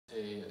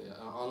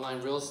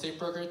online real estate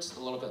brokerage, a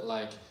little bit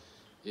like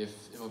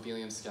if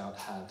Immobilium Scout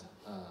had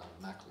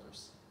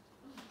macklers.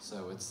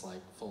 So it's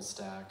like full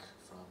stack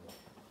from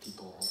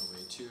people all the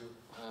way to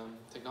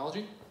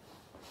technology.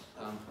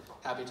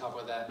 Happy to talk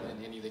about that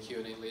in any of the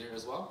Q&A later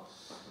as well.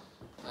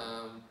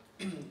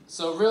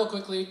 So real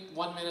quickly,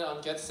 1 minute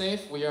on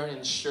Getsafe. We are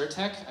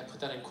InsurTech. I put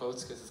that in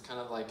quotes because it's kind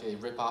of like a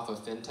rip-off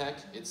of FinTech.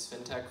 It's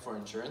FinTech for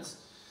insurance.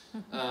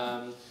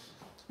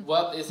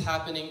 What is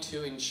happening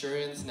to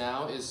insurance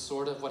now is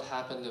sort of what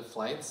happened to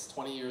flights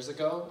 20 years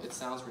ago. It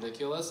sounds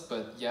ridiculous,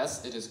 but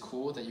yes, it is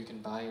cool that you can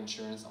buy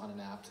insurance on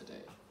an app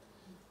today.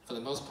 For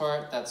the most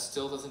part, that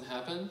still doesn't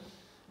happen,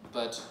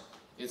 but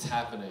it's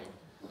happening.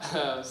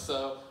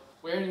 So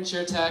we're in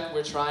InsurTech.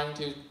 We're trying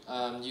to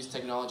use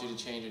technology to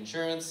change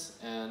insurance,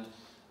 and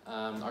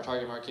our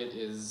target market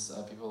is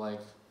people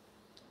like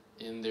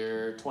in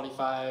their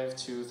 25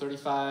 to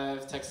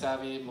 35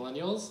 tech-savvy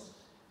millennials.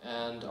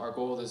 And our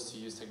goal is to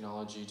use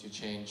technology to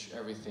change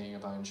everything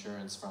about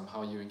insurance, from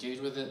how you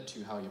engage with it,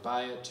 to how you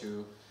buy it,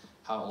 to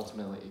how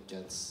ultimately it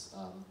gets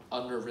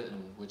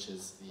underwritten, which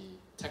is the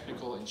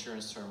technical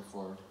insurance term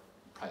for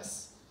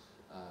price.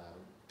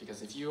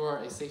 Because if you are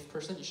a safe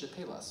person, you should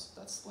pay less.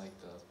 That's like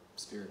the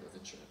spirit of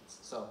insurance.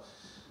 So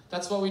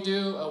that's what we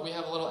do. We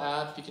have a little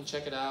app. You can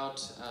check it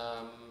out.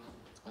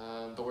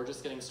 But we're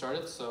just getting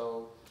started,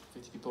 so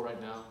 50 people right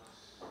now.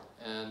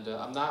 And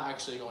I'm not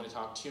actually going to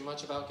talk too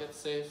much about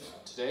Getsafe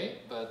today,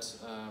 but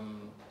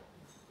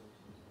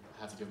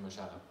I have to give them a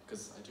shout out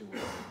because I do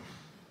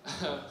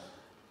work.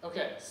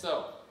 Okay,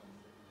 so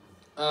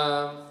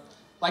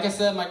like I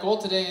said, my goal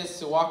today is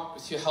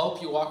to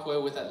help you walk away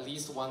with at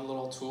least one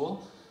little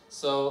tool.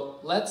 So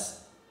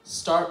let's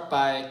start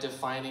by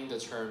defining the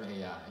term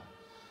AI.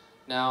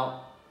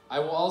 Now, I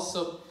will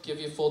also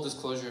give you full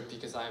disclosure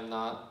because I'm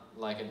not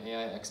like an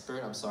AI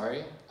expert. I'm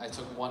sorry. I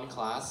took one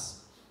class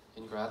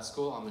in grad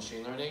school on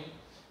machine learning,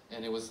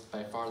 and it was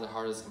by far the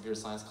hardest computer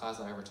science class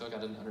I ever took. I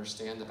didn't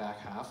understand the back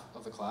half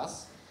of the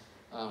class.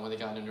 When they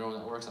got into neural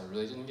networks, I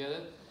really didn't get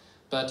it.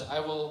 But I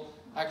will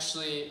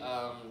actually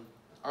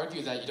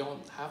argue that you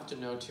don't have to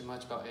know too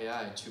much about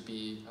AI to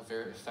be a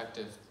very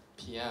effective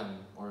PM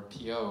or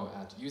PO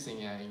at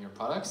using AI in your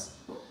products.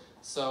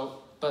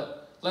 So,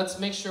 but let's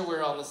make sure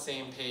we're on the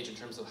same page in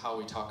terms of how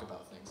we talk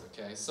about things,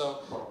 okay?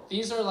 So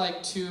these are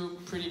like two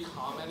pretty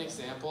common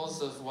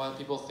examples of what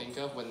people think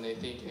of when they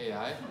think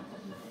AI.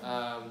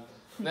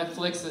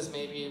 Netflix is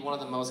maybe one of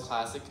the most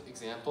classic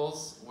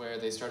examples where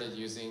they started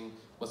using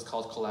what's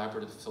called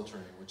collaborative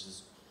filtering, which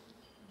is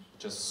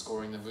just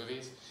scoring the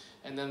movies.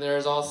 And then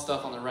there's all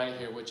stuff on the right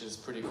here, which is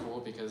pretty cool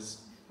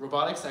because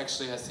robotics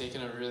actually has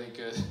taken a really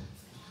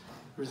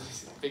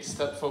big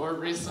step forward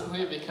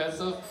recently because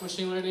of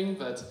machine learning,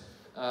 but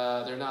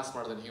they're not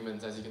smarter than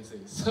humans, as you can see.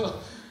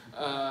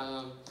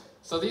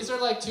 So these are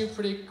like two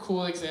pretty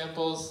cool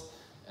examples.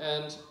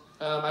 And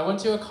I went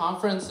to a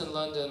conference in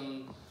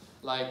London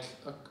like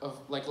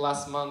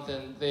last month,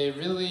 and they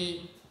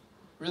really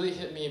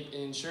hit me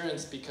in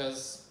insurance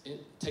because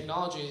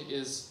technology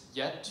is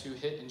yet to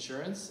hit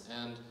insurance,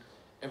 and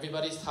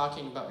everybody's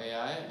talking about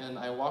AI, and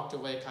I walked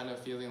away kind of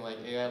feeling like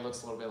AI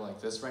looks a little bit like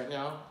this right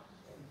now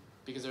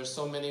because there's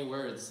so many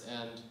words,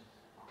 and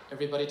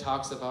everybody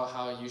talks about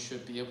how you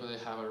should be able to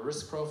have a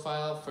risk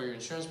profile for your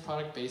insurance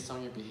product based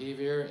on your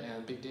behavior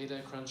and big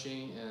data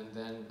crunching, and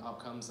then out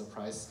comes a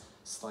price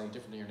slightly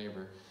different than your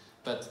neighbor.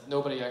 But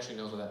nobody actually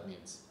knows what that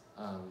means.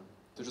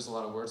 There's just a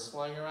lot of words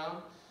flying around,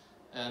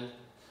 and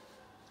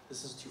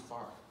this is too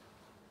far.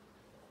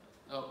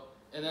 Oh,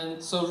 and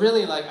then, so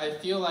really, like, I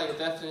feel like the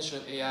definition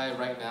of AI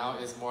right now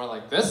is more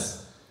like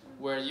this,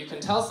 where you can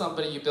tell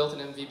somebody you built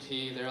an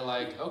MVP, they're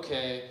like,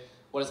 okay,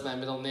 what is my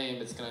middle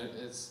name?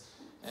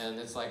 And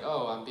it's like,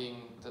 oh,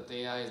 the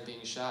AI is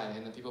being shy,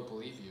 and then people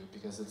believe you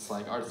because it's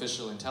like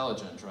artificial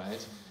intelligence,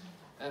 right?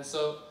 And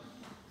so,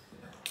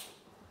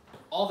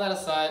 all that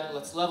aside,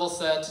 let's level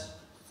set.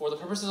 For the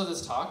purposes of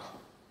this talk,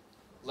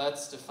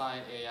 let's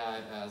define AI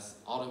as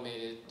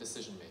automated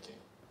decision making.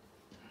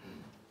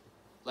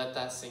 Let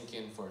that sink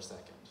in for a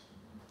second.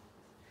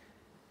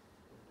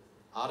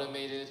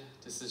 Automated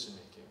decision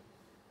making.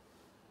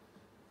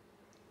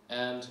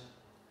 And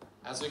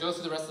as we go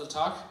through the rest of the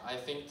talk, I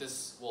think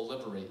this will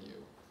liberate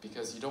you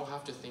because you don't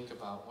have to think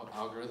about what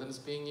algorithm is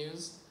being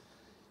used.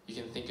 You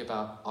can think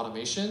about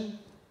automation,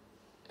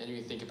 and you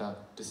can think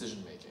about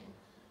decision making.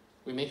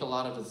 We make a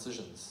lot of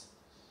decisions,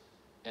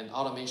 and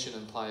automation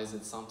implies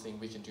it's something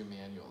we can do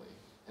manually.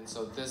 And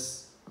so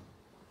this,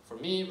 for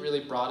me,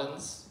 really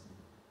broadens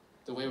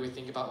the way we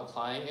think about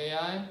applying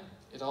AI.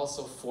 It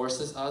also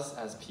forces us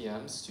as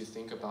PMs to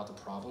think about the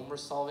problem we're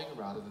solving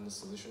rather than the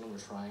solution we're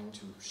trying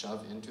to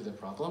shove into the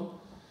problem.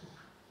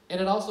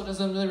 And it also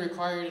doesn't really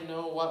require you to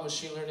know what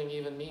machine learning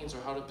even means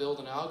or how to build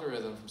an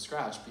algorithm from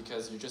scratch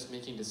because you're just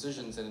making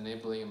decisions and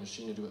enabling a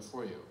machine to do it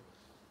for you.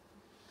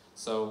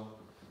 So,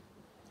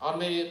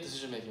 automated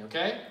decision making,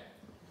 okay?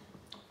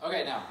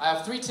 Okay, now, I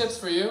have 3 tips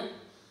for you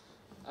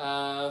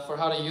for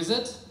how to use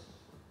it.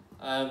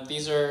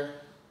 These are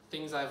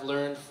things I've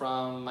learned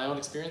from my own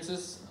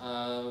experiences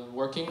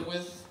working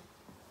with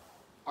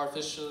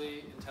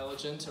artificially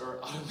intelligent or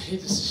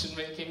automated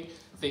decision-making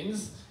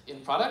things in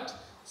product.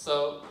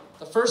 So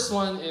the first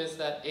one is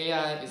that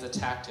AI is a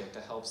tactic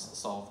that helps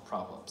solve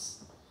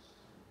problems.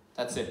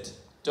 That's it.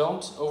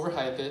 Don't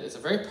overhype it. It's a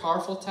very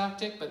powerful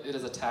tactic, but it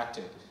is a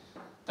tactic.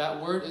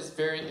 That word is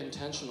very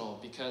intentional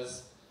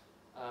because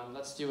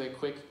let's do a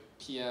quick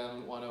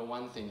PM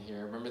 101 thing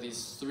here. Remember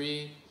these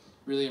three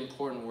really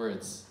important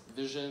words: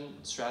 vision,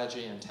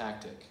 strategy, and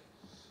tactic.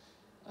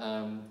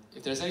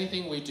 If there's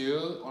anything we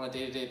do on a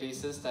day-to-day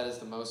basis that is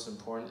the most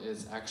important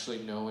is actually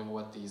knowing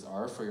what these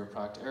are for your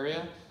product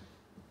area.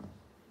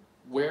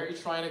 Where are you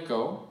trying to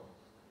go?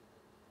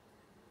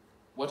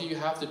 What do you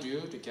have to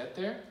do to get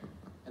there?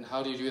 And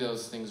how do you do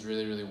those things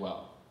really, really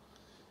well?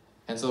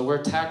 And so the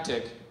word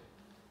tactic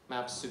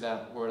maps to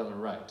that word on the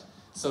right.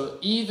 So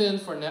even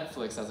for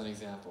Netflix, as an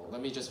example,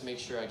 let me just make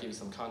sure I give you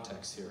some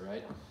context here,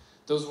 right?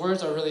 Those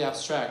words are really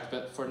abstract,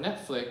 but for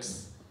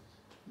Netflix,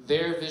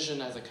 their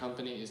vision as a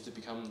company is to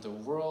become the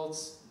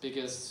world's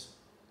biggest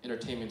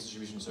entertainment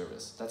distribution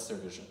service. That's their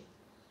vision.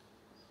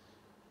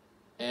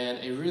 And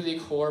a really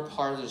core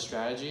part of their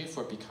strategy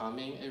for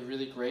becoming a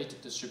really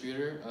great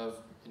distributor of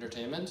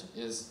entertainment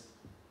is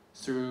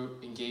through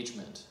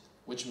engagement,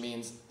 which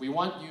means we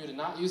want you to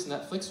not use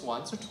Netflix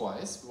once or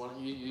twice. We want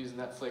you to use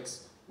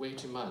Netflix way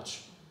too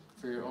much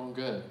for your own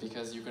good,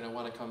 because you're going to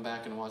want to come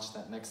back and watch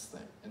that next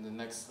thing, and the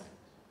next thing,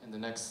 and the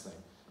next thing.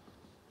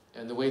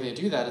 And the way they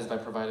do that is by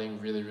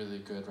providing really, really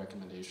good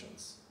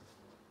recommendations,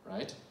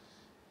 right?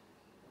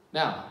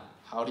 Now,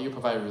 how do you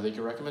provide really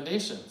good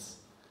recommendations?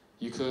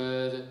 You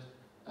could,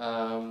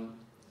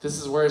 this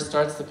is where it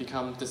starts to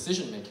become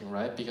decision-making,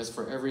 right? Because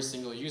for every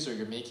single user,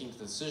 you're making the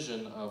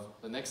decision of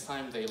the next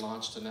time they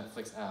launch the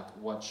Netflix app,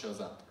 what shows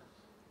up?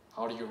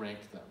 How do you rank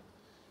them?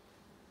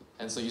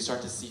 And so you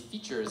start to see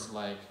features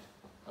like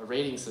a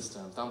rating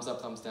system, thumbs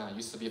up, thumbs down. It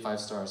used to be 5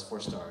 stars, 4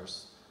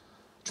 stars.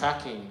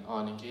 Tracking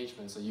on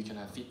engagement so you can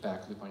have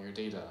feedback loop on your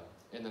data.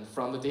 And then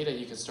from the data,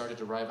 you can start to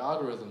derive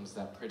algorithms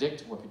that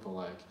predict what people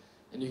like.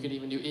 And you can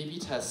even do A/B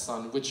tests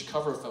on which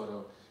cover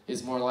photo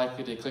is more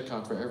likely to click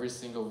on for every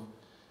single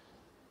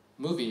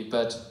movie.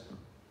 But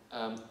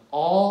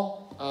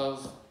all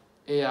of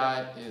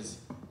AI is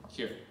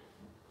here.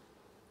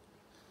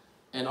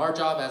 And our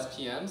job as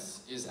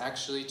PMs is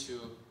actually to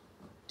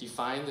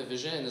define the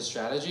vision and the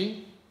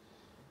strategy,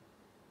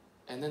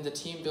 and then the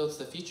team builds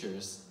the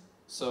features.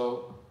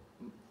 So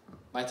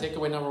my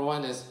takeaway number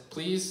 1 is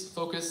please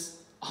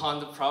focus on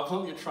the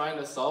problem you're trying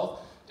to solve.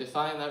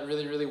 Define that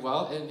really, really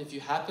well. And if you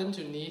happen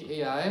to need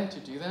AI to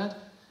do that,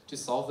 to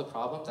solve the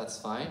problem, that's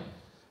fine.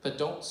 But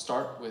don't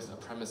start with a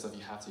premise of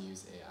you have to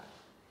use AI.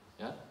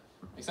 Yeah?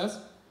 Make sense?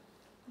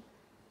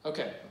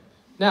 Okay.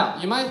 Now,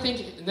 you might think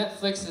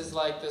Netflix is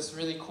like this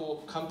really cool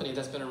company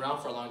that's been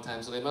around for a long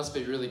time, so they must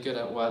be really good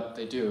at what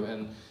they do.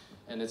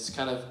 And it's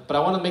kind of, but I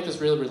want to make this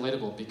really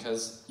relatable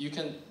because you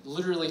can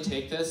literally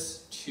take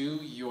this to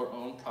your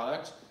own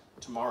product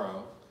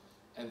tomorrow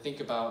and think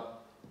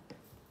about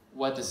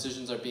what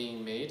decisions are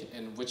being made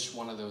and which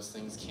one of those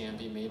things can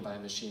be made by a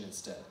machine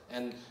instead.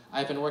 And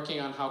I've been working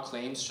on how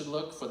claims should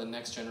look for the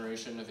next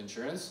generation of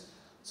insurance.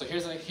 So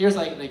here's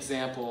like an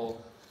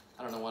example,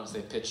 I don't want to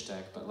say pitch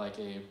deck, but like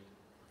a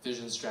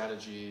vision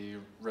strategy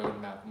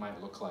roadmap might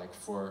look like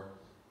for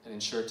an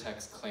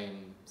InsurTech's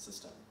claim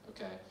system,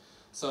 okay?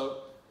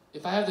 So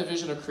if I have the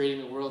vision of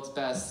creating the world's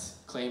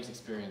best claims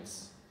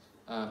experience,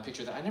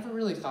 picture that. I never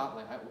really thought,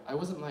 like, I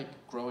wasn't like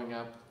growing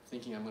up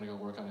thinking I'm gonna go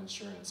work on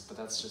insurance, but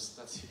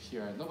that's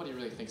here. Nobody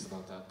really thinks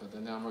about that, but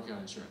then now I'm working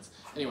on insurance.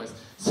 Anyways,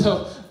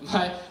 so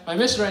my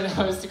mission right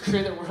now is to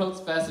create the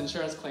world's best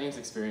insurance claims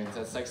experience,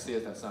 as sexy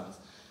as that sounds.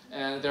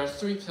 And there are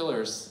 3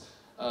 pillars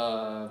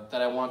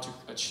that I want to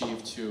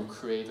achieve to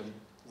create the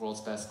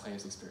world's best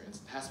claims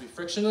experience. It has to be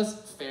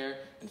frictionless, fair,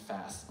 and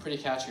fast. Pretty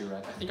catchy,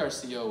 right? I think our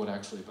CEO would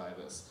actually buy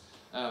this.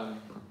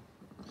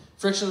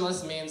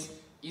 Frictionless means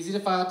easy to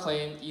file a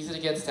claim, easy to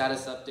get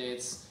status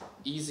updates,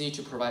 easy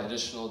to provide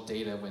additional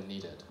data when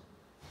needed.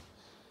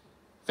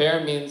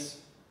 Fair means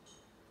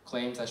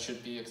claims that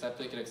should be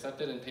accepted get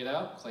accepted and paid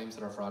out, claims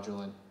that are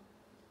fraudulent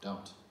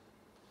don't.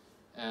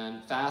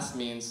 And fast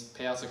means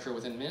payouts occur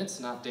within minutes,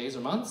 not days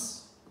or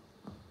months,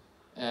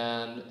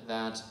 and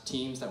that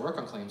teams that work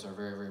on claims are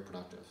very, very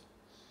productive.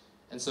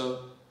 And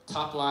so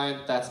top line,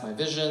 that's my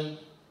vision.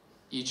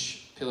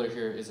 Each pillar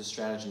here is a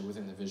strategy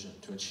within the vision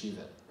to achieve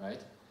it,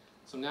 right?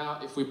 So now,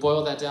 if we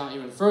boil that down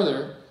even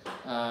further,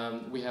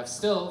 we have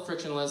still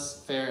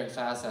frictionless, fair, and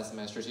fast as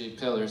my strategic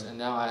pillars, and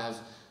now I have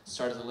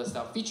started to list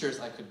out features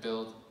I could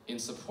build in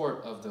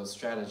support of those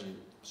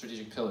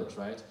strategic pillars,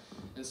 right?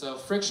 And so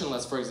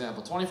frictionless, for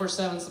example,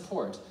 24/7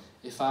 support.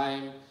 If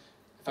I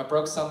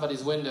broke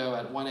somebody's window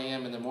at 1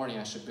 a.m. in the morning,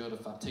 I should be able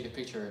to take a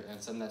picture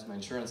and send that to my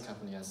insurance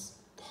company as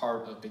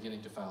part of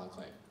beginning to file a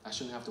claim. I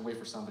shouldn't have to wait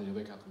for somebody to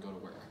wake up and go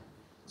to work,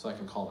 so I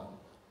can call them.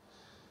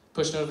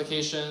 Push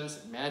notifications,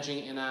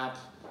 managing in-app,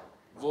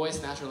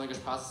 voice, natural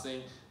language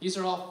processing. These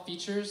are all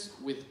features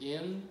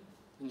within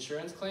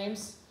insurance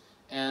claims,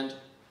 and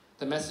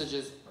the message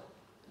is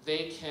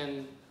they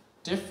can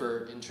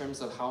differ in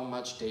terms of how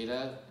much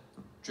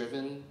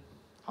data-driven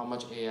how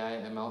much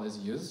AI ML is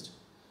used.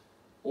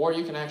 Or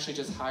you can actually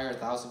just hire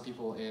 1,000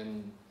 people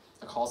in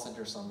a call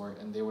center somewhere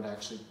and they would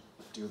actually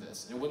do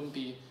this. It wouldn't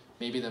be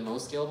maybe the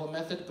most scalable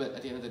method, but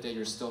at the end of the day,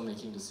 you're still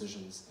making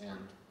decisions, and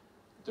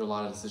there are a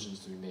lot of decisions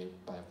to be made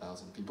by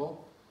 1,000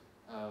 people.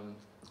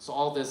 So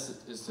all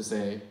this is to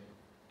say,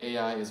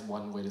 AI is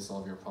one way to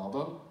solve your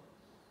problem.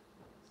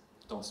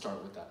 Don't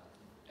start with that.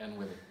 End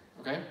with it,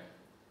 okay?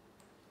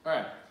 All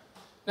right.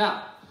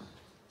 Now,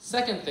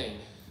 second thing,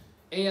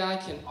 AI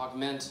can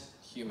augment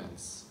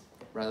humans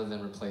rather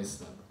than replace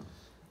them.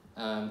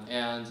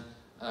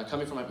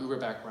 Coming from my Uber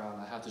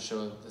background, I have to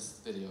show this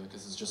video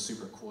because it's just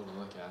super cool to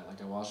look at.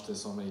 Like, I watched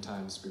this so many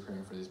times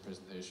preparing for this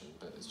presentation,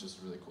 but it's just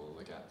really cool to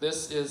look at.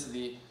 This is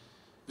the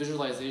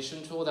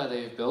visualization tool that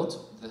they've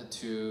built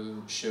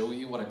to show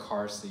you what a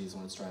car sees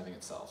when it's driving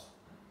itself.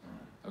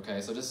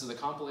 Okay, so this is a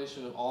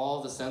compilation of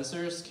all the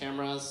sensors,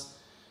 cameras,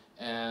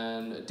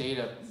 and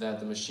data that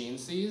the machine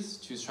sees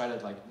to try to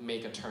like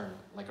make a turn,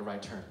 like a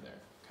right turn there,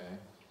 okay?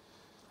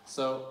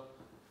 So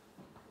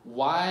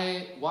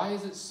why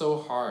is it so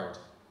hard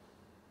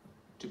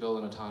to build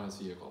an autonomous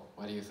vehicle?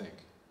 Why do you think?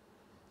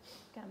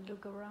 Can't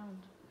look around.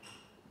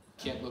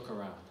 Can't look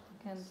around.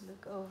 Can't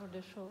look over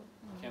the shoulder.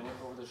 Can't look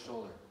over the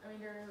shoulder. I mean,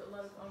 there are a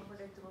lot of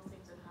unpredictable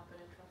things that happen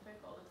in traffic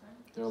all the time.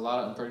 There are a lot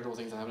of unpredictable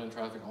things that happen in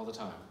traffic all the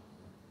time.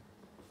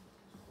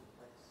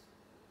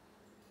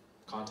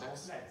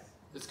 Context?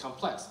 It's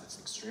complex. It's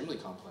extremely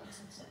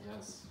complex.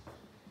 Yes.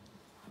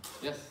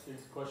 Yes? Here's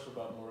a question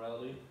about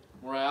morality.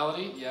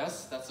 Morality,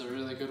 yes, that's a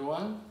really good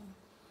one.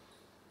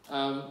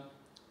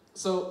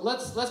 So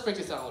let's break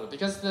this down a little bit,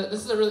 because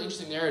this is a really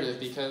interesting narrative,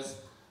 because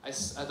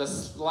the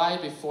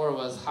slide before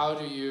was how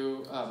do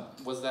you,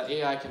 was that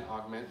AI can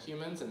augment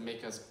humans and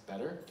make us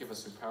better, give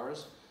us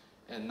superpowers,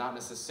 and not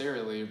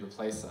necessarily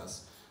replace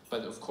us.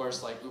 But of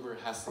course, like Uber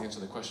has to answer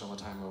the question all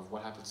the time of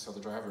what happens to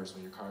other drivers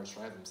when your cars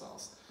drive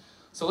themselves.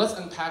 So let's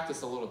unpack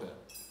this a little bit.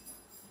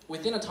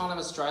 Within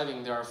autonomous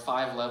driving, there are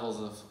 5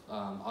 levels of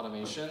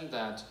automation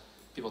that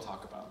people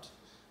talk about.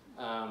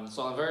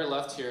 So on the very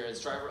left here is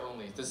driver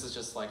only. This is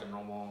just like a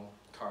normal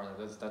car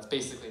that's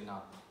basically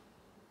not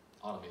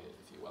automated,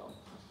 if you will.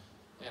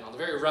 And on the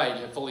very right,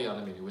 you have fully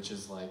automated, which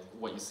is like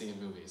what you see in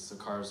movies. So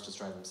cars just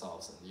drive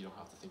themselves, and you don't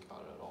have to think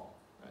about it at all,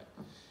 right?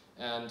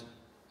 And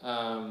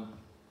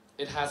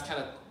it has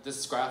kind of,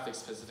 this graphic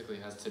specifically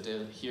has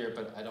today here,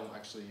 but I don't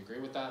actually agree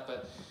with that.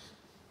 But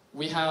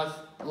we have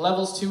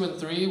levels 2 and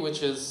 3,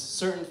 which is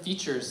certain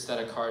features that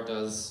a car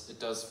does, it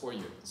does for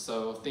you.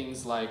 So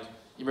things like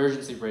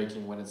emergency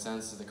braking when it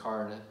senses the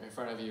car in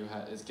front of you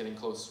is getting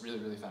close really,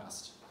 really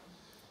fast.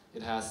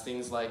 It has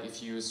things like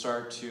if you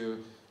start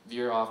to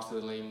veer off to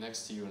the lane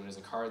next to you and there's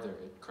a car there,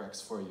 it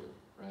corrects for you,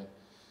 right?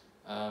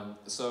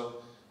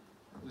 So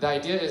the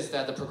idea is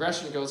that the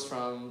progression goes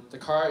from the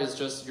car is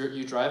just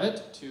you drive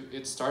it to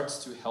it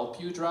starts to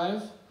help you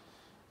drive,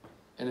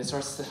 and it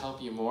starts to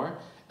help you more.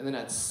 And then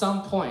at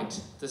some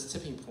point, this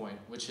tipping point,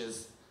 which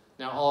is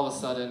now all of a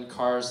sudden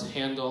cars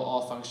handle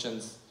all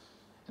functions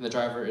and the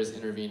driver is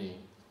intervening.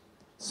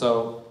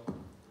 So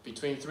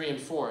between 3 and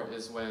 4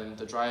 is when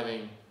the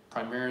driving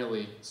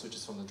primarily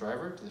switches from the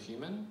driver to the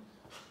human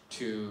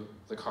to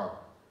the car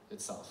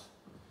itself.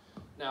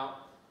 Now,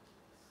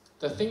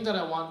 the thing that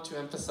I want to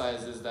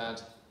emphasize is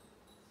that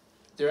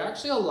there are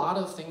actually a lot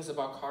of things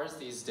about cars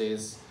these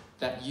days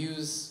that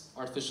use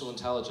artificial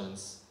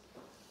intelligence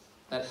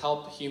that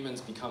help humans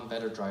become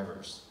better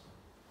drivers.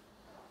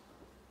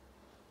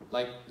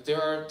 Like,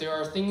 there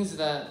are things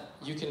that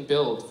you can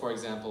build, for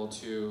example,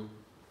 to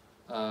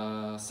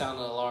sound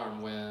an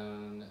alarm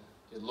when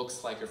it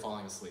looks like you're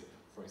falling asleep,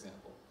 for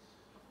example.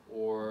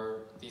 Or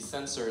these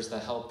sensors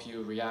that help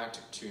you react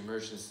to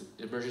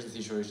emergency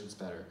situations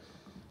better.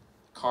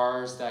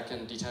 Cars that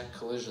can detect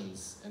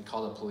collisions and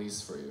call the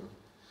police for you.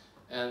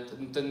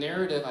 And the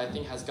narrative, I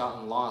think, has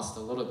gotten lost a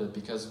little bit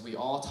because we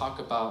all talk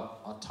about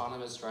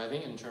autonomous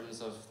driving in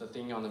terms of the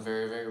thing on the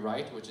very, very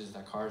right, which is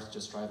that cars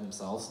just drive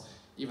themselves,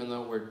 even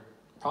though we're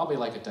probably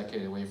like a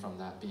decade away from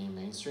that being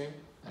mainstream,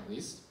 at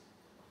least.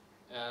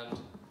 And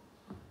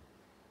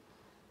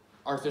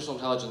artificial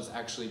intelligence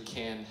actually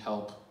can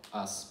help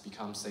us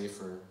become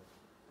safer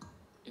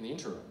in the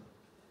interim.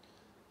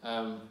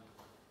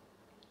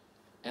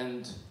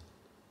 And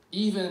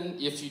even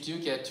if you do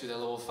get to the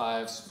level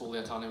 5 fully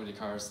autonomous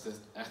cars, the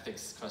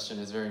ethics question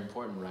is very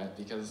important, right?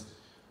 Because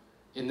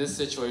in this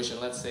situation,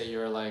 let's say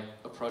you're like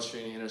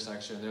approaching an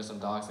intersection, there's some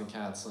dogs and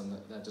cats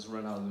that just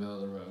run out in the middle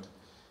of the road.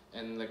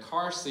 And the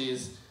car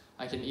sees,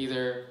 I can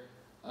either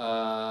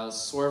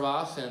swerve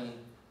off and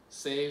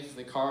save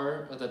the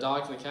car, the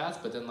dogs and the cats,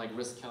 but then like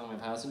risk killing my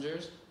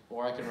passengers,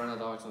 or I can run the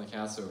dogs and the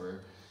cats over.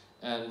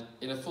 And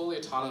in a fully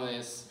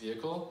autonomous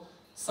vehicle,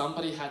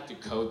 somebody had to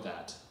code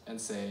that and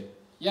say,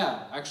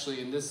 yeah,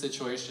 actually in this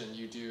situation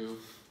you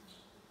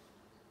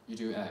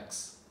do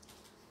X.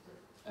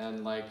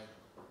 And like,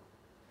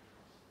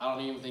 I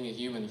don't even think a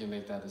human can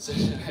make that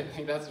decision. I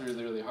think that's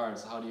really, really hard.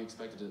 So how do you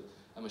expect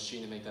a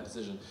machine to make that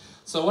decision?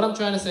 So what I'm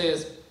trying to say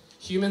is,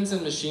 humans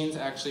and machines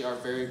actually are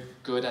very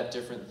good at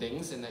different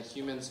things, and that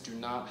humans do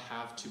not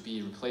have to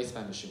be replaced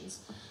by machines.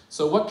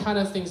 So what kind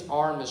of things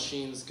are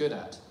machines good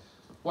at?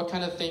 What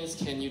kind of things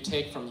can you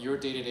take from your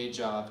day-to-day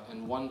job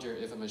and wonder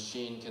if a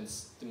machine can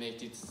make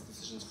these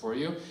decisions for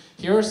you?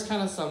 Here's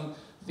kind of some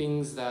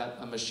things that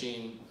a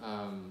machine,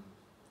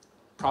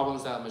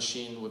 problems that a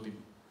machine would be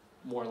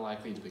more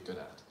likely to be good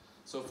at.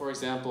 So for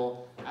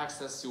example,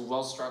 access to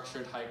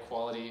well-structured,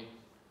 high-quality,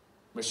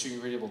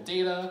 machine-readable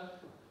data,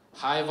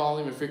 high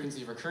volume and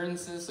frequency of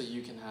occurrences, so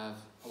you can have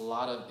a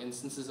lot of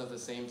instances of the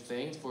same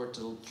thing for it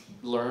to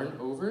learn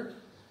over,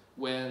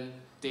 when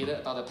data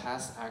about the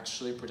past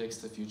actually predicts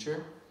the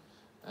future.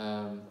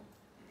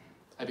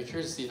 I'd be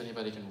curious to see if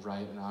anybody can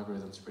write an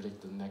algorithm to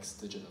predict the next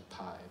digit of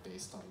pi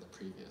based on the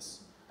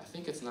previous. I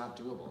think it's not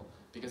doable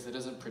because it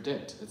doesn't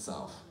predict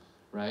itself,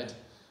 right?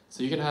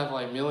 So you can have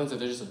like millions of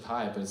digits of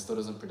pi, but it still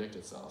doesn't predict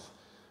itself.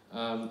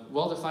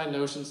 Well-defined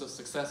notions of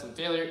success and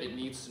failure, it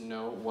needs to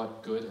know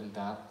what good and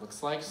bad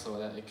looks like so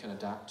that it can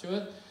adapt to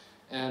it.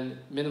 And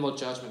minimal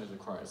judgment is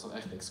required, so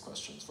ethics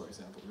questions, for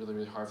example, really,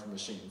 really hard for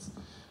machines.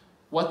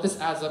 What this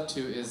adds up to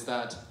is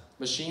that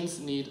machines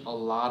need a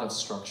lot of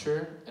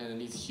structure, and it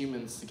needs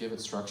humans to give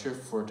it structure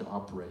for it to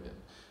operate it.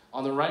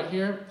 On the right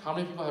here, how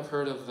many people have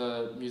heard of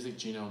the Music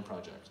Genome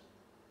Project?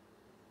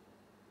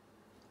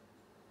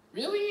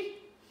 Really?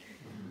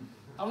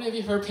 How many of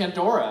you heard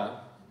Pandora?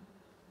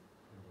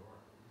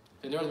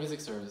 Pandora Music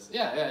Service.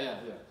 Yeah.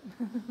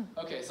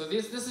 Okay, so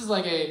this is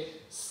like a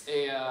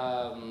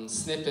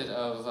snippet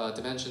of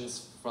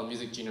dimensions from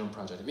Music Genome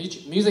Project.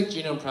 The Music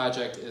Genome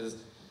Project is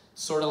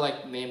sort of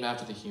like named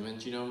after the Human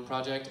Genome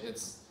Project.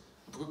 It's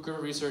a group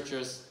of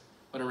researchers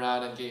went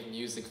around and gave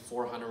music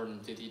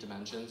 450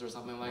 dimensions or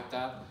something like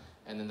that,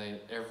 and then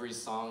every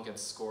song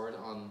gets scored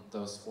on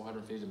those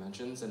 450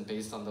 dimensions, and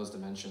based on those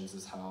dimensions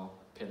is how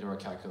Pandora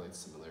calculates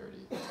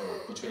similarity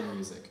between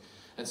music.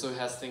 And so it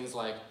has things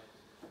like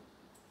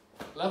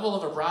level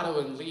of vibrato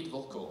and lead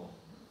vocal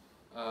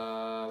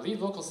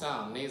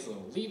sound,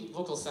 nasal, lead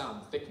vocal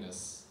sound,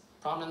 thickness,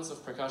 prominence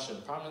of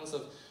percussion, prominence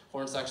of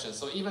horn section.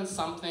 So even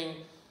something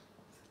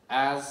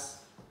as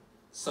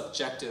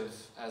subjective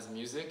as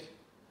music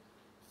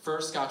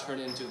first got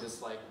turned into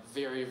this like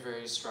very,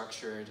 very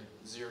structured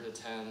 0 to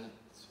 10,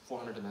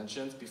 400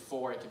 dimensions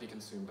before it could be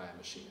consumed by a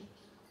machine.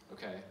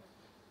 Okay,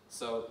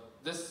 so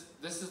this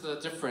is the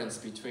difference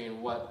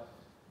between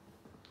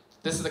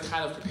this is the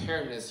kind of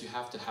preparedness you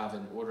have to have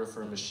in order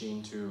for a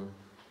machine to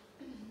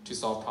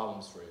solve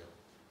problems for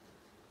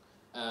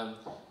you.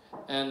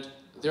 And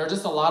there are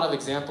just a lot of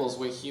examples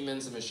where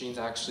humans and machines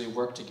actually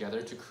work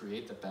together to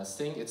create the best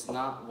thing. It's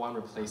not one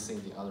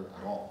replacing the other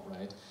at all,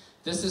 right?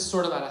 This is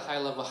sort of at a high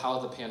level how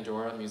the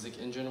Pandora music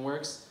engine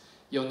works.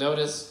 You'll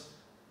notice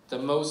the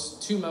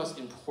two most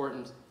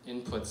important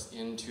inputs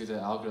into the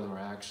algorithm are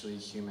actually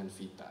human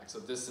feedback. So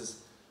this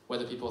is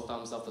whether people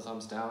thumbs up or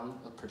thumbs down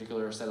a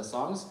particular set of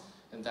songs,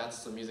 and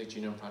that's the Music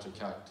Genome Project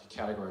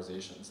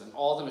categorizations. And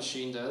all the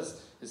machine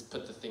does is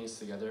put the things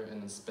together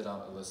and then spit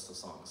out a list of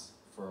songs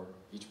for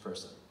each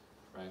person,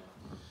 right?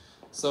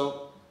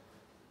 So,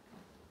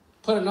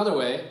 put another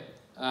way,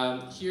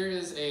 here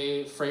is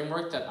a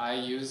framework that I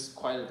use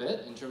quite a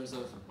bit in terms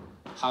of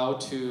how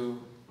to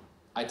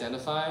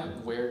identify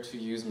where to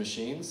use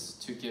machines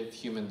to give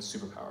humans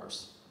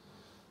superpowers.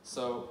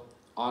 So,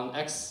 on the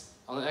X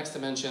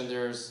dimension,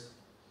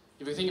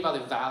 if you think about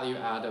the value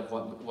add of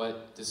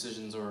what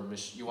decisions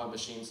you want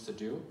machines to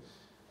do,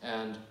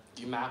 and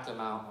you map them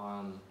out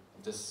on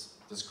this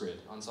grid.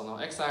 On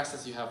the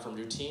x-axis you have from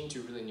routine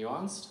to really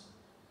nuanced,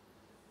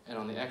 and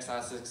on the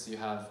x-axis you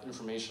have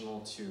informational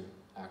to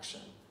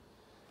action.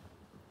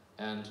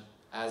 And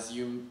as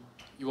you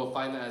will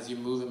find that as you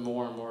move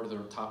more and more to the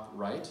top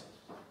right,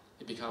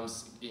 it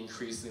becomes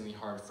increasingly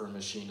hard for a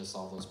machine to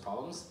solve those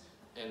problems.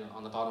 And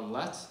on the bottom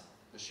left,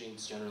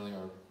 machines generally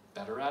are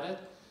better at it.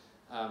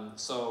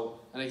 So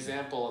an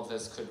example of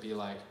this could be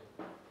like,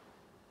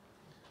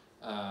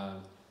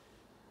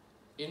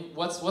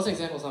 what's an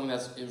example of something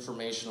that's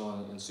informational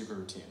and super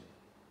routine?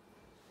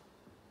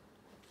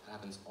 That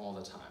happens all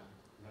the time.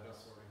 Letter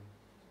sorting.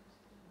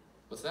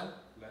 What's that?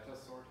 Letter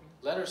sorting.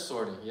 Letter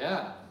sorting,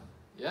 yeah.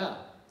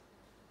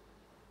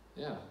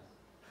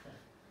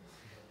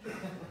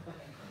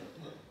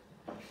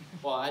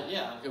 Well,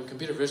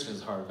 computer vision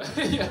is hard,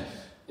 but yeah.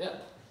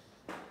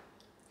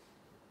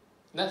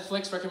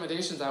 Netflix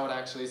recommendations, I would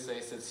actually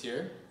say, sits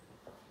here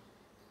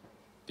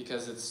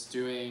because it's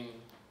doing,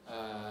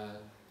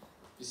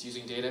 it's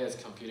using data, it's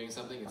computing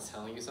something, it's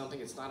telling you something.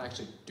 It's not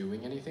actually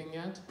doing anything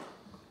yet.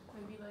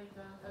 Maybe like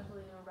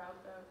calculating a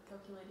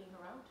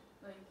route,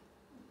 like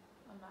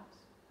on maps.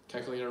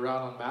 Calculating a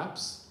route on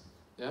maps,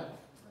 yeah.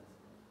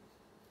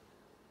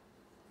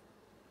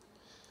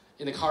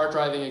 In the car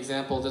driving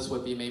example, this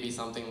would be maybe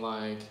something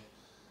like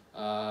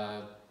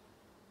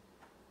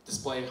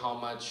displaying how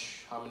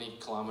many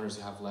kilometers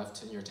you have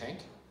left in your tank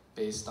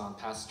based on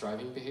past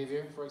driving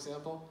behavior, for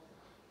example,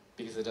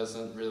 because it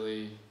doesn't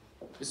really,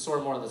 it's sort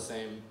of more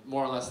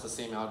or less the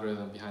same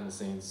algorithm behind the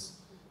scenes,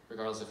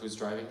 regardless of who's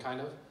driving,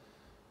 kind of.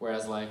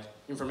 Whereas like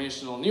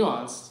informational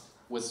nuanced,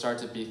 would start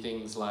to be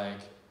things like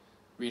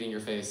reading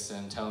your face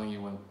and telling you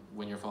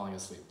when you're falling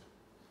asleep.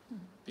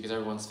 Because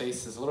everyone's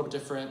face is a little bit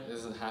different, it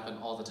doesn't happen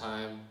all the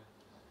time.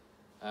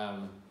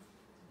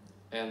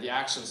 And the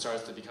action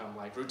starts to become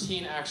like,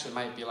 routine action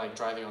might be like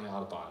driving on the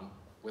Autobahn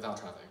without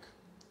traffic.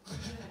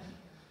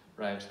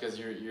 Right, because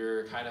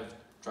you're kind of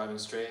driving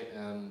straight,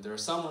 and there are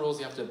some rules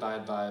you have to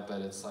abide by,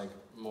 but it's like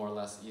more or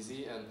less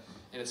easy. And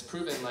it's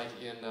proven like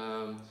in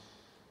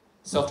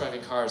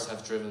self-driving cars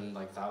have driven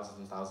like thousands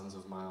and thousands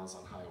of miles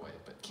on highway,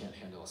 but can't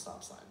handle a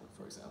stop sign,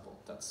 for example.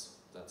 That's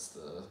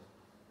the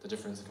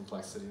difference in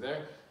complexity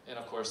there. And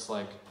of course,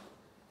 like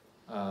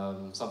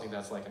something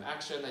that's like an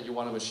action that you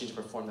want a machine to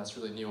perform that's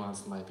really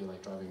nuanced might be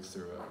like driving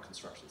through a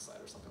construction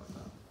site or something like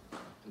that.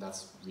 And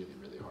that's really,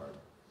 really hard.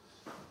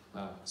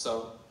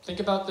 So think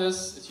about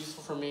this. It's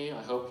useful for me.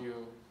 I hope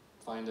you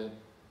find it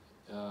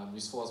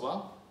useful as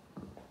well.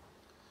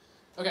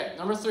 Okay,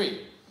 number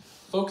 3.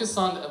 Focus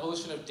on the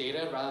evolution of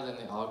data rather than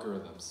the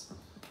algorithms.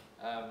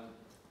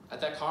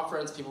 At that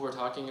conference, people were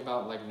talking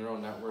about like neural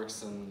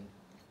networks and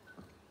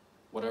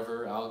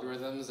whatever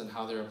algorithms and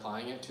how they're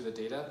applying it to the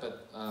data,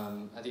 but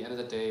at the end of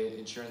the day,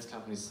 insurance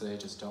companies today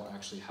just don't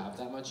actually have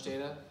that much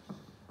data.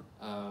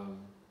 And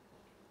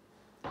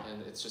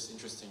it's just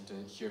interesting to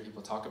hear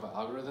people talk about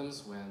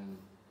algorithms when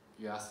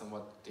you ask them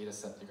what data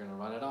set they're going to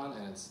run it on,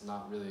 and it's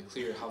not really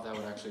clear how that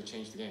would actually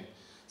change the game.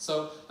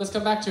 So let's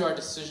come back to our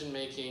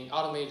decision-making,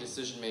 automated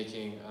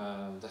decision-making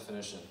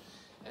definition,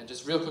 and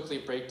just real quickly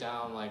break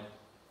down like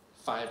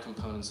 5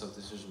 components of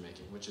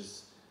decision-making, which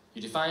is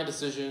you define a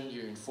decision,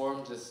 you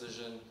inform the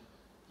decision,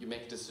 you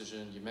make a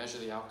decision, you measure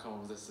the outcome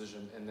of the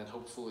decision, and then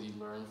hopefully you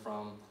learn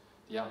from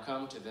the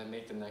outcome to then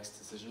make the next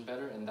decision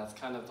better, and that's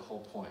kind of the whole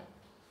point.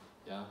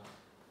 Yeah.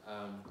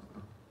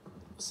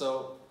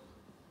 So,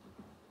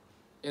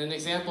 in an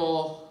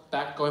example,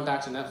 going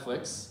back to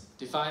Netflix,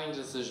 defining a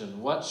decision.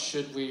 What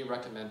should we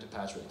recommend to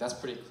Patrick? That's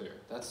pretty clear.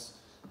 That's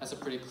a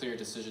pretty clear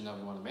decision that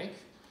we want to make.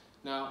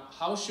 Now,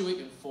 how should we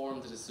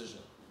inform the decision?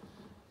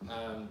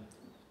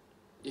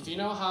 If you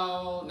know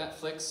how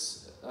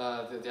Netflix,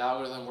 the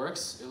algorithm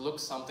works, it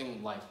looks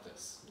something like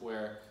this,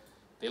 where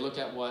they look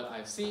at what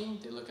I've seen,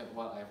 they look at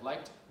what I've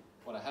liked,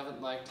 what I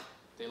haven't liked,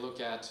 they look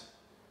at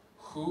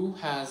who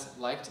has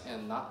liked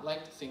and not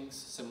liked things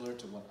similar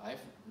to what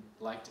I've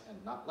liked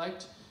and not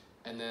liked,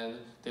 and then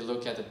they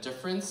look at the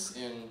difference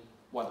in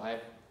what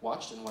I've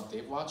watched and what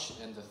they've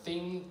watched, and the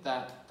thing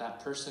that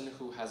that person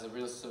who has a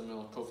real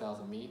similar profile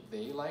to me,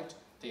 they liked,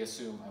 they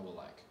assume I will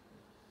like.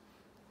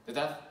 Did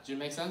it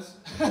make sense?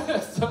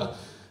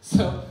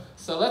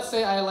 So let's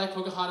say I like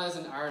Pocahontas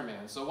and Iron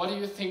Man, so what do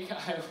you think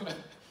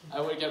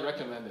I would get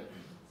recommended?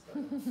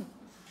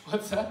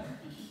 What's that?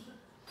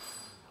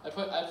 I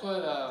put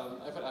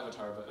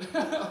Avatar, but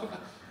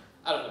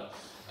I don't know.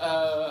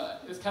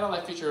 It's kind of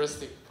like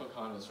futuristic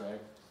Pocahontas, right?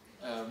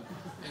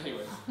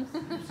 Anyways.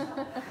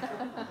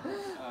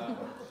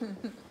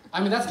 I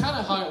mean, that's kind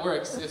of how it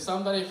works. If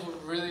somebody who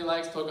really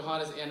likes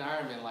Pocahontas and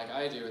Iron Man like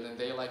I do, and then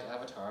they like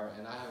Avatar,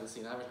 and I haven't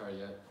seen Avatar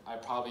yet, I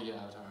probably get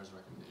Avatar as a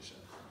recommendation.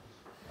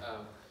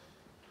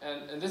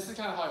 And this is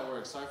kind of how it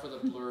works. Sorry for the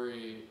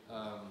blurry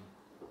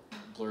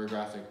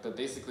graphic, but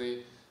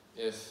basically,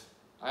 if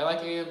I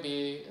like A and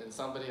B, and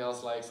somebody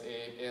else likes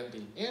A and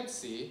B and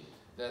C,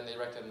 then they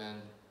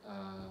recommend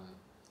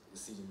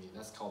C to me.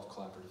 That's called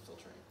collaborative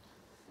filtering.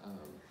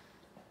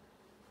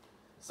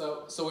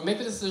 So we make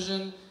the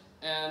decision,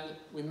 and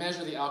we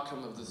measure the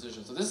outcome of the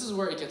decision. So this is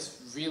where it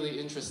gets really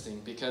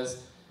interesting,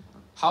 because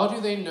how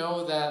do they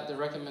know that the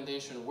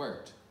recommendation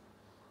worked?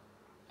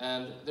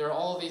 And there are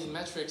all these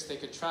metrics they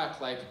could track,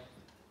 like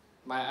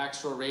my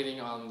actual rating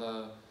on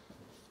the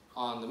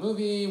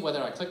movie,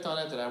 whether I clicked on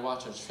it, did I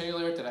watch a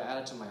trailer, did I add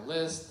it to my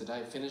list, did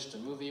I finish the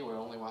movie or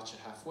only watch it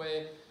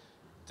halfway,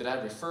 did I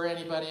refer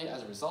anybody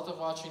as a result of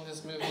watching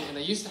this movie? And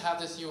they used to have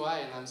this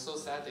UI, and I'm so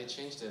sad they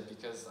changed it,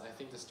 because I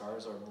think the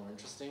stars are more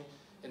interesting,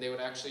 and they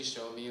would actually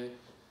show me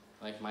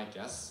like my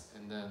guess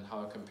and then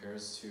how it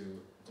compares to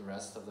the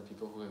rest of the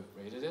people who have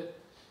rated it.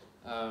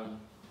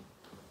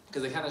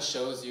 Because it kind of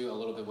shows you a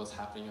little bit what's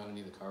happening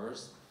underneath the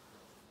covers.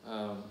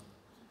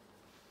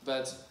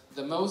 But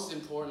the most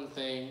important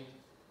thing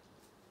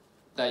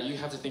that you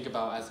have to think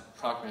about as a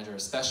product manager,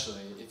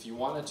 especially if you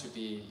wanted to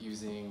be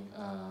using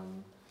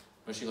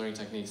machine learning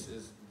techniques,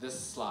 is this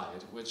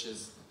slide, which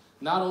is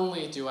not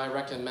only do I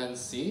recommend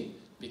C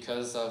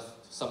because of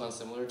someone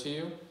similar to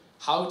you,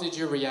 how did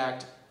you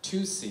react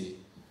to C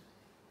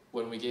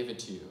when we gave it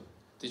to you?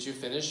 Did you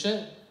finish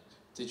it?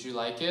 Did you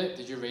like it?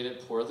 Did you rate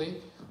it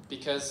poorly?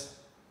 Because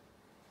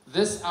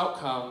this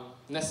outcome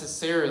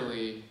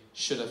necessarily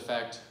should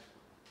affect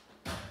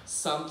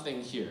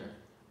something here.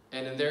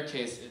 And in their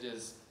case, it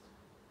is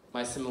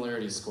my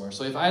similarity score.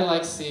 So if I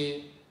like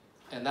C,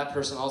 and that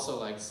person also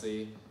likes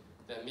C,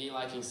 then me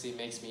liking C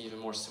makes me even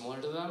more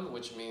similar to them,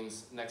 which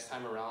means next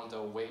time around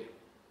they'll weight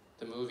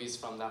the movies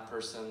from that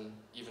person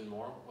even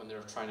more when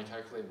they're trying to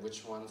calculate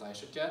which ones I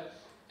should get.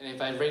 And if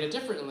I rate it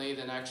differently,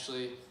 then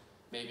actually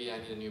maybe I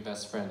need a new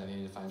best friend. I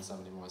need to find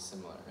somebody more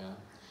similar. Yeah.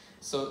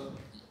 So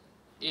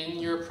in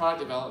your product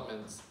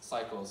development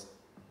cycles,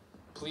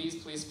 please,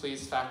 please,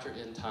 please factor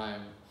in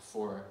time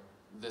for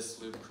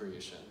this loop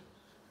creation,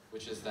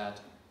 which is that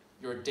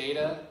your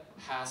data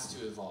has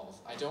to evolve.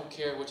 I don't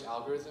care which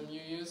algorithm you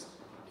use.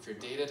 If your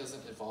data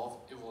doesn't evolve,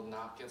 it will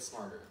not get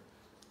smarter.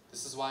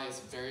 This is why it's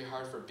very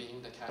hard for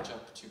Bing to catch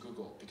up to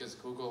Google, because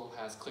Google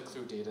has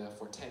click-through data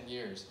for 10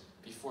 years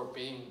before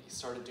Bing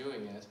started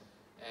doing it,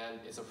 and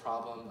it's a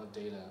problem of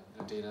data,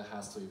 and data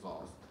has to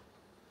evolve.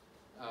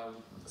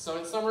 So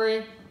in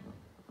summary,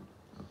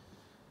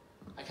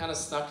 I kind of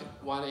snuck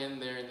one in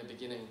there in the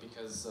beginning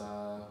because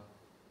I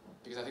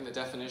think the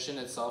definition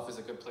itself is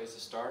a good place to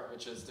start,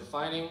 which is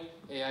defining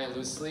AI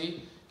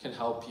loosely can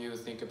help you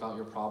think about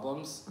your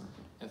problems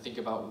and think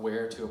about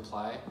where to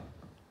apply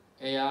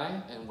AI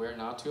and where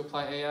not to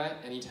apply AI.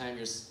 Anytime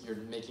you're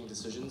making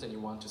decisions and you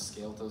want to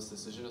scale those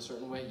decisions a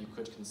certain way, you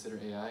could consider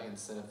AI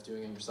instead of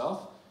doing it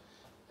yourself.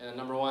 And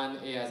number one,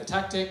 AI is a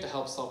tactic to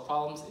help solve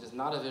problems. It is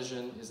not a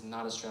vision, it is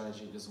not a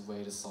strategy, it is a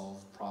way to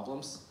solve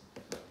problems.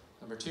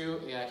 Number two,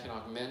 AI can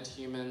augment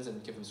humans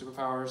and give them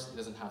superpowers. It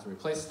doesn't have to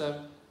replace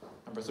them.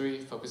 Number three,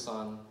 focus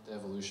on the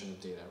evolution of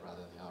data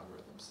rather than the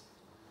algorithms.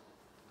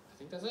 I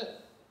think that's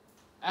it.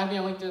 Add me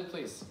on LinkedIn,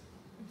 please.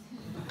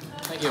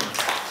 Thank you.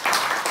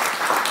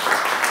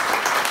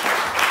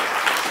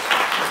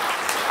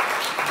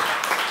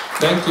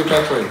 Thank you,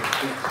 Patric.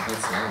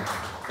 That's loud.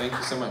 Thank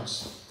you so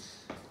much.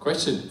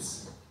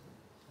 Questions?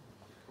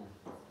 Cool.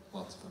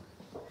 Lots of fun.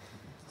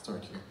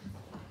 Start here.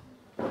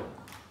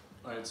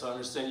 All right, so I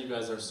understand you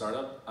guys are a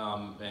startup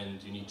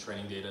and you need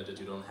training data that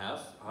you don't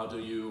have. How do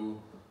you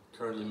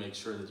currently make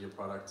sure that your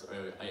products,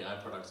 AI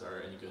products,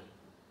 are any good?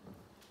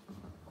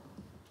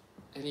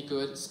 Any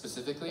good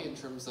specifically in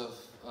terms of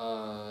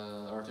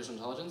artificial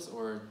intelligence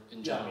or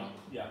in general?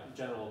 Yeah, in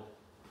general.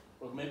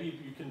 Or maybe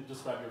you can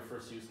describe your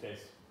first use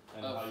case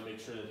and how you make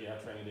sure that you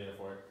have training data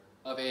for it.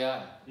 Of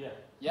AI? Yeah.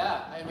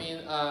 Yeah, I mean,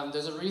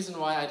 there's a reason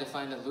why I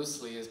define it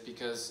loosely is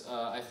because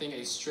I think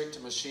a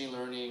strict machine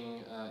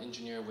learning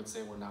engineer would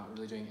say we're not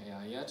really doing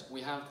AI yet.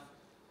 We have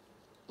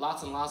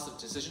lots and lots of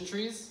decision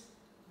trees.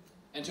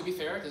 And to be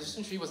fair,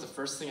 decision tree was the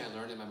first thing I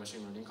learned in my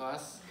machine learning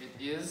class.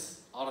 It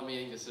is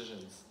automating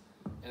decisions.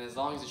 And as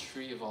long as the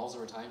tree evolves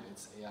over time,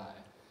 it's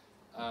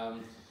AI.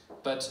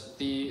 But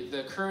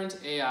the current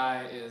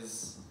AI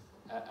is,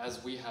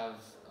 as we have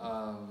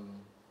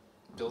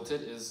built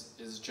it,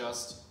 is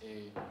just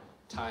a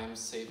time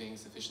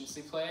savings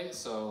efficiency play.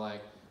 So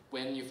like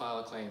when you file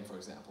a claim, for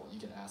example, you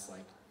get asked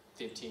like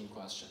 15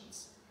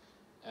 questions.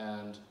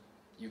 And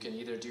you can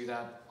either do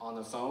that on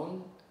the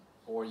phone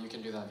or you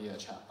can do that via a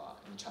chatbot.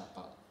 And the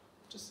chatbot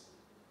just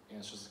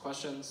answers the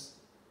questions,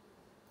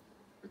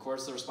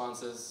 records the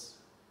responses,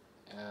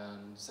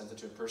 and sends it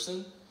to a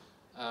person.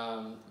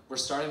 We're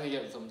starting to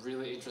get some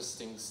really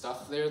interesting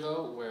stuff there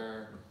though,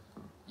 where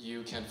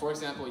you can, for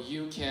example,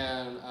 you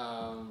can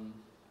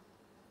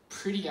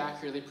pretty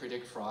accurately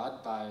predict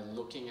fraud by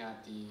looking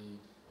at the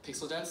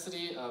pixel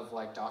density of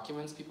like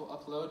documents people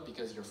upload,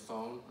 because your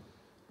phone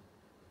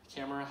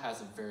camera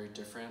has a very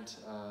different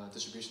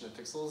distribution of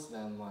pixels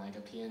than like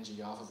a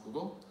PNG off of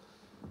Google.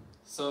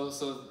 So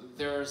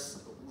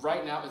there's,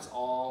 right now it's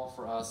all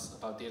for us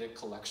about data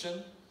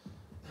collection,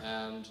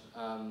 and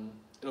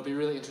it'll be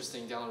really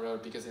interesting down the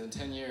road because in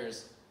 10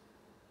 years,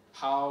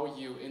 how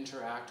you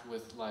interact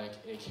with like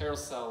a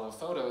carousel of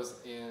photos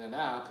in an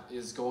app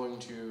is going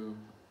to,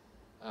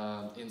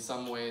 in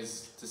some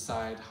ways,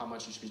 decide how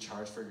much you should be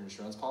charged for your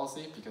insurance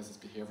policy, because it's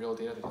behavioral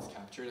data that gets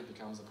captured and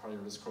becomes a part of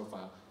your risk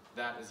profile.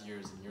 That is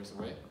years and years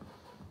away.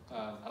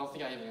 I don't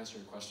think I even answered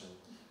your question,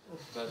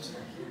 but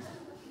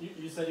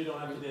you said you don't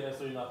have the data,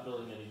 so you're not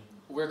building any.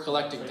 We're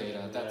collecting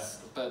data.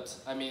 But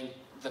I mean,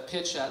 the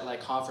pitch at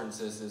like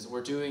conferences is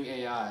we're doing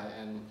AI,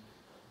 and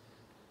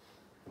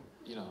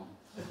you know,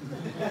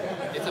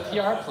 it's a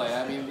PR play.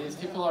 I mean, these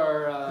people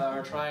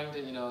are trying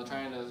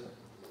to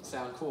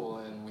sound cool,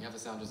 and we have to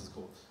sound just as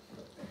cool.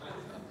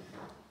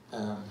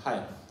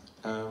 Hi.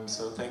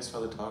 So thanks for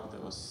the talk.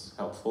 That was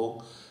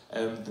helpful.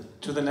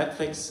 To the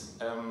Netflix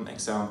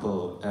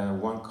example,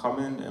 one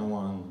comment and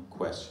one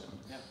question.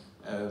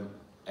 Yeah.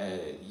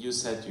 You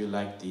said you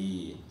like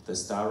the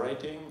star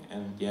rating,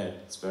 and yeah,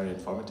 it's very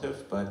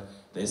informative, but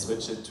they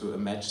switched it to a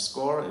match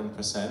score in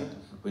 %,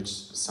 which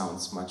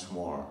sounds much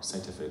more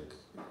scientific,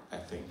 I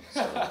think.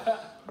 So,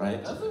 right?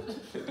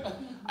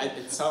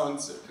 It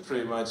sounds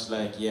pretty much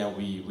like, yeah,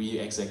 we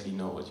exactly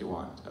know what you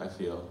want, I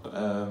feel.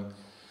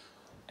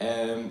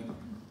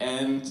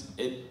 And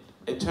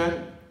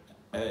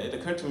it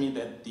occurred to me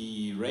that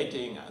the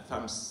rating,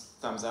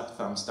 thumbs up,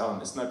 thumbs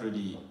down, is not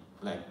really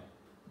like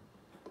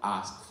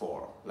asked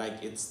for.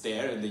 Like it's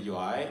there in the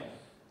UI,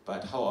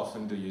 but how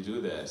often do you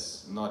do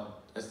this?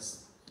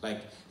 It's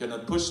like you're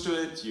not pushed to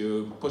it,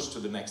 you push to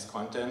the next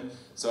content.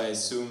 So I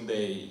assume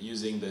they're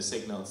using the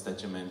signals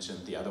that you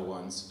mentioned, the other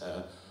ones,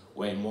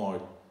 way more.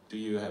 Do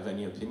you have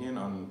any opinion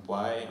on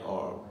why,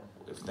 or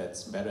if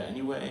that's better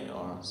anyway,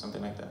 or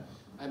something like that?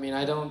 I mean,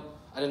 I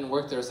didn't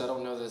work there, so I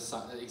don't know this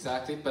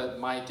exactly, but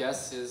my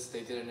guess is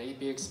they did an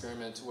A/B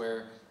experiment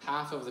where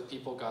half of the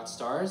people got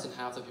stars and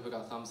half the people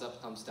got thumbs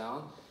up, thumbs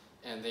down,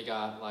 and they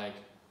got like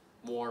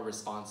more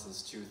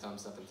responses to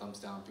thumbs up and thumbs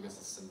down because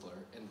it's simpler,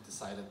 and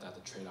decided that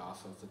the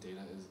trade-off of the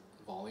data is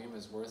volume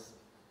is worth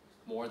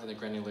more than the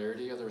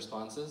granularity of the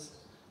responses.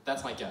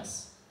 That's my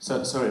guess.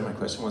 So sorry, my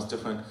question was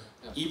different.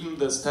 Yeah. Even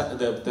the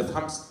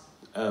thumbs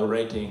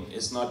rating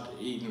is not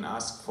even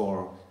asked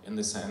for in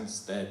the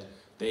sense that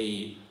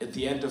they, at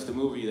the end of the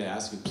movie, they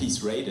ask you,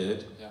 please rate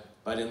it, Yeah.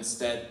 but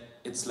instead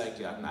it's like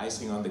an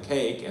icing on the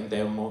cake, and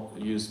they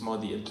use more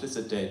the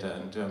implicit data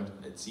in terms,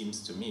 it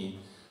seems to me,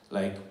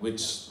 like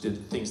which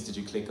things did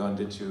you click on,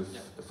 did you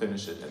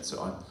finish it, and so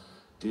on.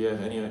 Do you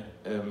have any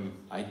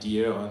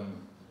idea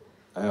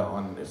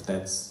on if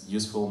that's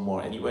useful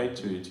more anyway,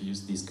 to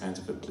use these kinds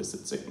of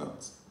implicit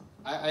signals?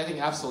 I think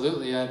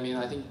absolutely. I mean,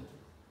 I think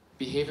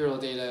behavioral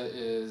data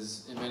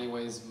is in many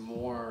ways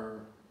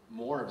more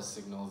of a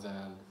signal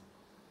than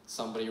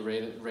somebody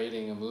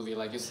rating a movie.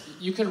 Like,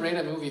 you can rate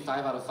a movie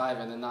 5 out of 5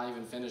 and then not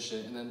even finish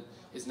it, and then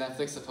is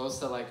Netflix supposed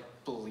to like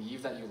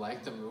believe that you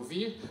like the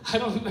movie? I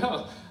don't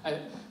know.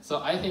 So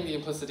I think the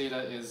implicit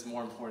data is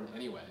more important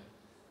anyway.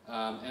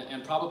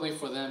 And probably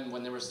for them,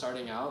 when they were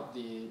starting out,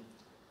 the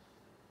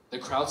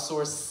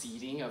crowdsourced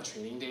seeding of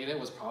training data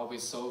was probably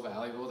so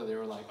valuable that they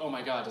were like, oh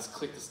my god, just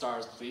click the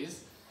stars,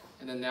 please.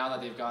 And then now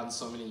that they've gotten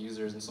so many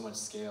users and so much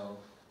scale,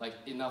 like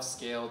enough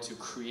scale to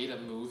create a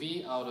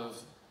movie out of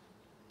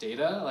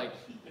data, like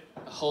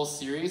a whole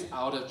series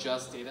out of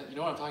just data. You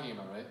know what I'm talking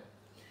about, right?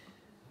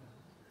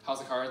 House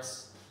of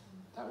Cards,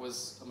 that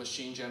was a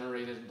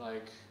machine-generated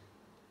like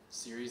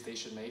series they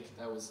should make.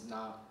 That was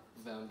not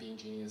them being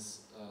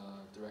genius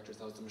directors.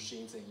 That was the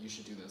machine saying, you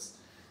should do this.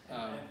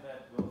 And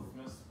that Will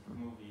Smith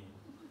movie,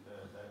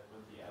 that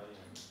with the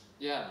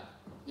alien.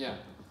 Yeah.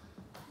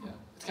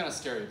 It's kind of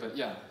scary, but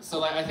yeah. So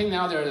like, I think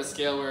now they're at a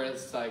scale where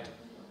it's like,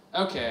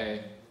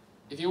 okay,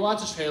 if you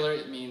watch a trailer,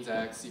 it means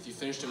X. If you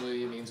finish the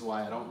movie, it means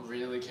Y. I don't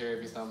really care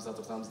if you thumbs up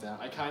or thumbs down.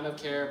 I kind of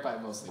care, but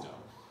I mostly don't.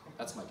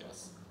 That's my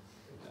guess.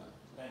 Yeah.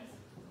 Thanks.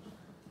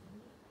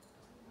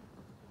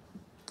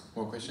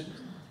 More questions?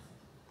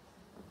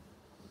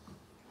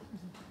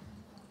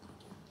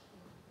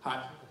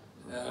 Hi.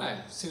 Hi.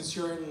 Since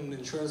you're in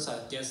insurance, I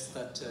guess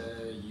that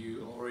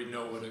you already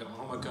know what a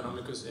homo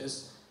economicus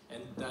is,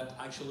 and that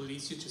actually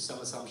leads you to some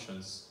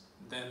assumptions.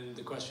 Then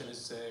the question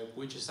is,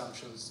 which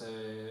assumptions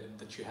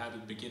that you had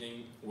at the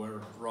beginning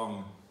were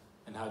wrong,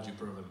 and how did you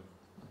prove them?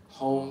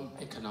 Home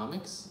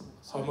economics?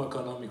 Sorry. Homo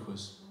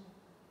economicus.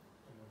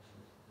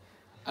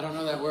 I don't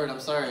know that word, I'm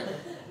sorry.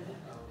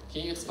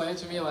 Can you explain it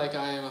to me like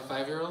I am a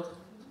 5-year-old?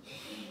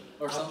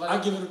 Or somebody?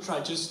 I'll give it a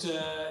try. Just,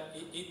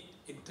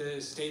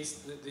 it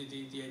states,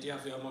 the idea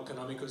of the Homo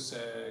economicus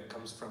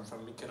comes from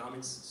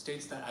economics,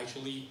 states that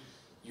actually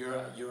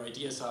your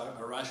ideas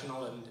are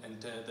rational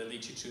and they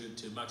lead you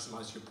to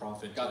maximize your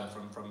profit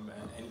from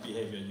any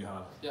behavior you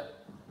have. Yeah.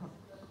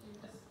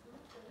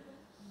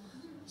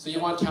 So you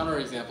want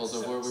counterexamples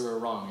of where we were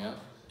wrong,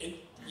 yeah?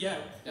 Yeah.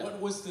 What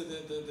was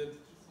the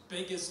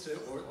biggest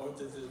or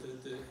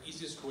the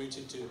easiest way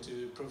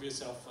to prove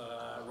yourself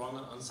wrong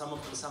on some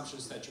of the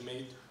assumptions that you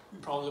made,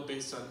 probably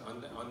based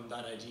on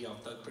that idea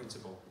of that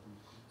principle?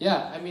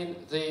 Yeah, I mean,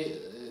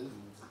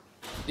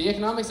 the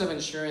economics of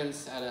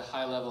insurance at a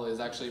high level is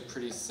actually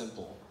pretty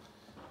simple.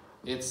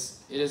 It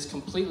is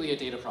completely a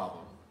data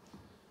problem.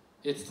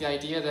 It's the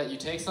idea that you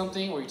take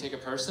something or you take a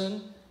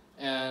person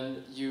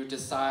and you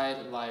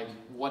decide like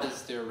what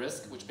is their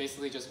risk, which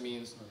basically just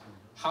means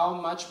how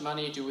much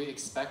money do we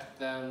expect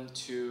them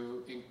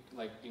to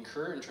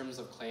incur in terms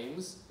of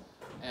claims,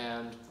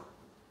 and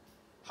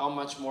how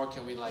much more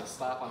can we like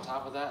slap on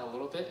top of that a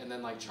little bit and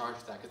then like charge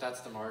that, because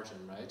that's the margin,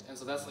 right? And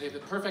so that's like the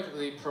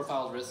perfectly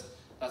profiled risk.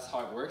 That's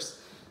how it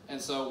works. And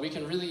so we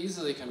can really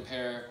easily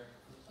compare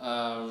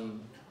our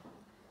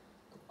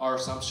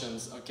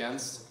assumptions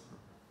against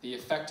the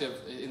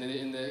effective, in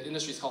the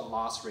industry it's called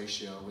loss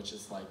ratio, which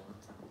is like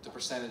the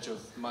percentage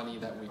of money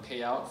that we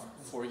pay out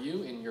for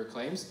you in your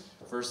claims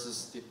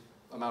versus the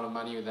amount of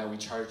money that we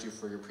charge you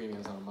for your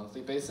premiums on a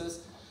monthly basis.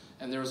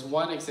 And there was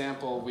one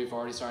example we've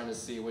already started to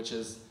see, which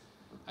is,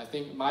 I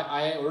think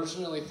I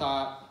originally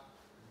thought,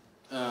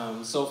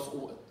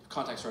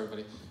 context for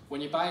everybody.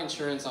 When you buy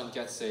insurance on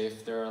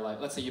Getsafe, there are like,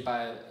 let's say you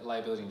buy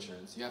liability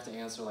insurance. You have to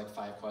answer like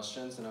 5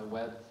 questions on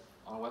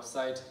a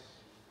website,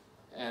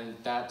 and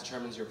that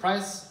determines your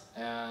price.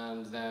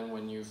 And then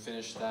when you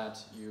finish that,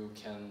 you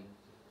can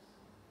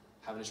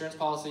have an insurance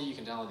policy. You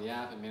can download the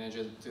app and manage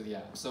it through the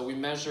app. So we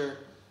measure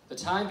the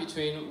time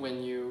between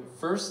when you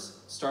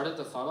first started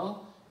the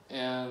funnel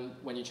and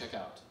when you check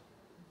out.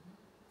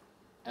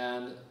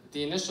 And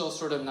the initial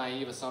sort of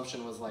naive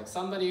assumption was like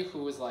somebody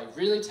who is like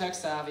really tech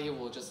savvy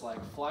will just like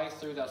fly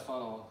through that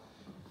funnel,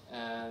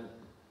 and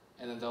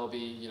then they'll be,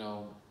 you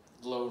know,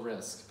 low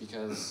risk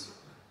because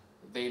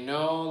they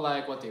know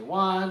like what they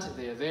want,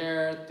 they're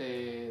there,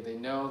 they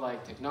know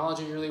like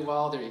technology really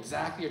well, they're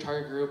exactly your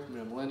target group, you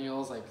know,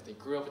 millennials, like they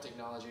grew up with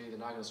technology, they're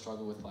not going to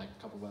struggle with like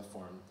a couple web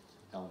form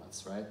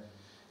elements, right?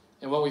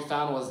 And what we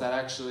found was that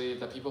actually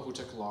the people who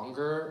took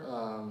longer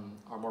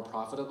are more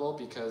profitable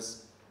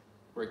because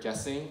we're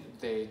guessing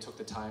they took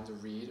the time to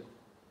read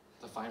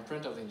the fine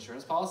print of the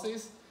insurance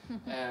policies.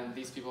 and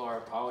these people are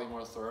probably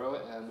more thorough,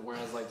 and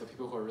whereas like the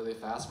people who are really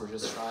fast were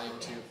just trying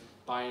to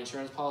buy an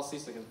insurance policy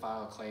so they can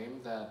file a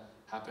claim that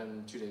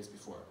happened 2 days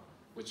before,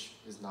 which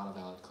is not a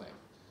valid claim.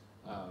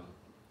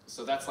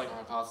 So that's like our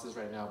hypothesis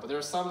right now. But there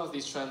are some of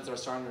these trends that are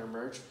starting to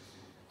emerge.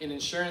 In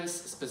insurance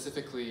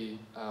specifically,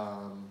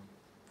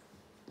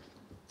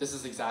 this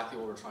is exactly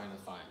what we're trying to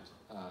find.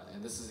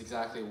 And this is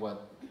exactly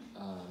what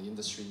the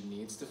industry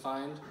needs to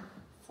find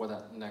for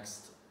that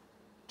next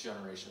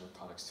generation of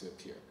products to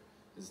appear.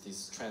 Is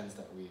these trends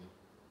that we,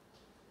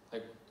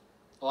 like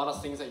a lot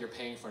of things that you're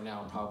paying for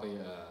now probably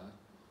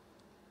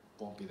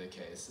won't be the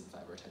case in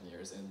 5 or 10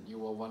 years. And you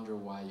will wonder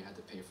why you had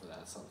to pay for that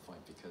at some point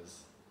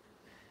because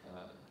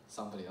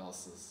somebody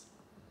else is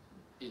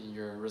in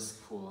your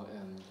risk pool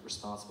and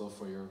responsible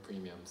for your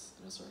premiums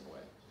in a certain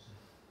way.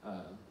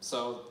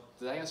 So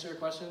did I answer your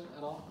question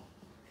at all?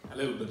 A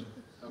little bit.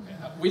 Okay,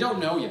 we don't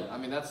know yet. I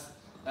mean, that's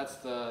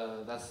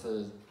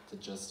the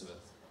gist of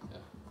it. Yeah.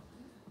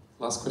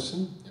 Last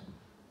question? Yeah.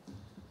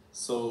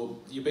 So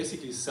you're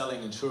basically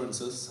selling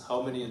insurances.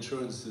 How many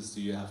insurances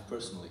do you have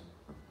personally?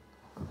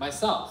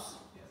 Myself?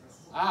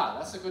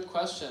 That's a good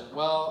question.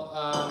 Well,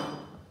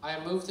 I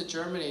moved to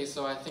Germany,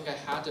 so I think I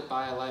had to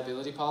buy a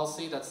liability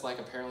policy. That's like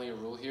apparently a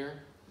rule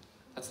here.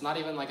 That's not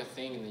even like a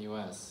thing in the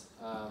US.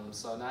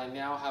 So I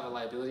now have a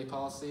liability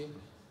policy,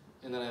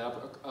 and then I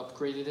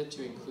upgraded it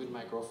to include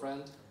my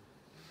girlfriend.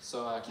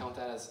 So I count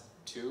that as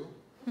 2.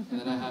 And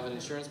then I have an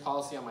insurance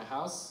policy on my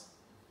house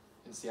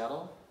in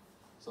Seattle,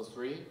 so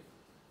 3.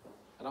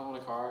 I don't own a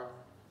car.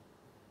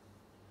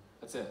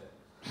 That's it.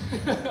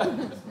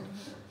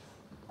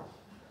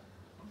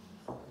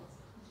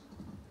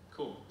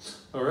 Cool.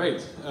 All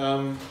right.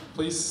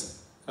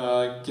 Please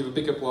give a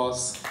big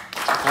applause to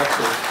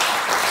Patric.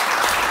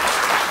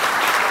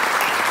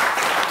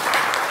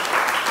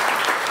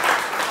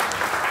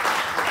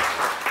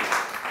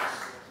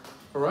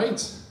 All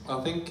right.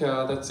 I think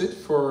that's it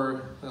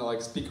for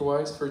like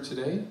speaker-wise for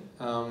today.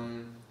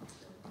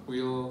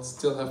 We'll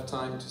still have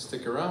time to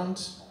stick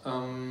around.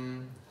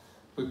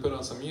 We put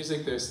on some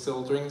music. There's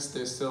still drinks.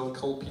 There's still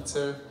cold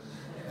pizza.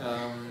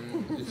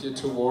 If you're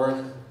too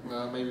warm,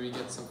 maybe we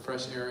get some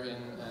fresh air in,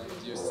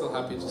 and you're still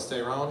happy to stay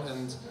around.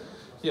 And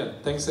yeah,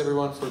 thanks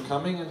everyone for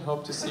coming, and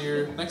hope to see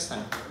you next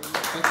time.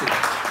 Thank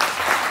you.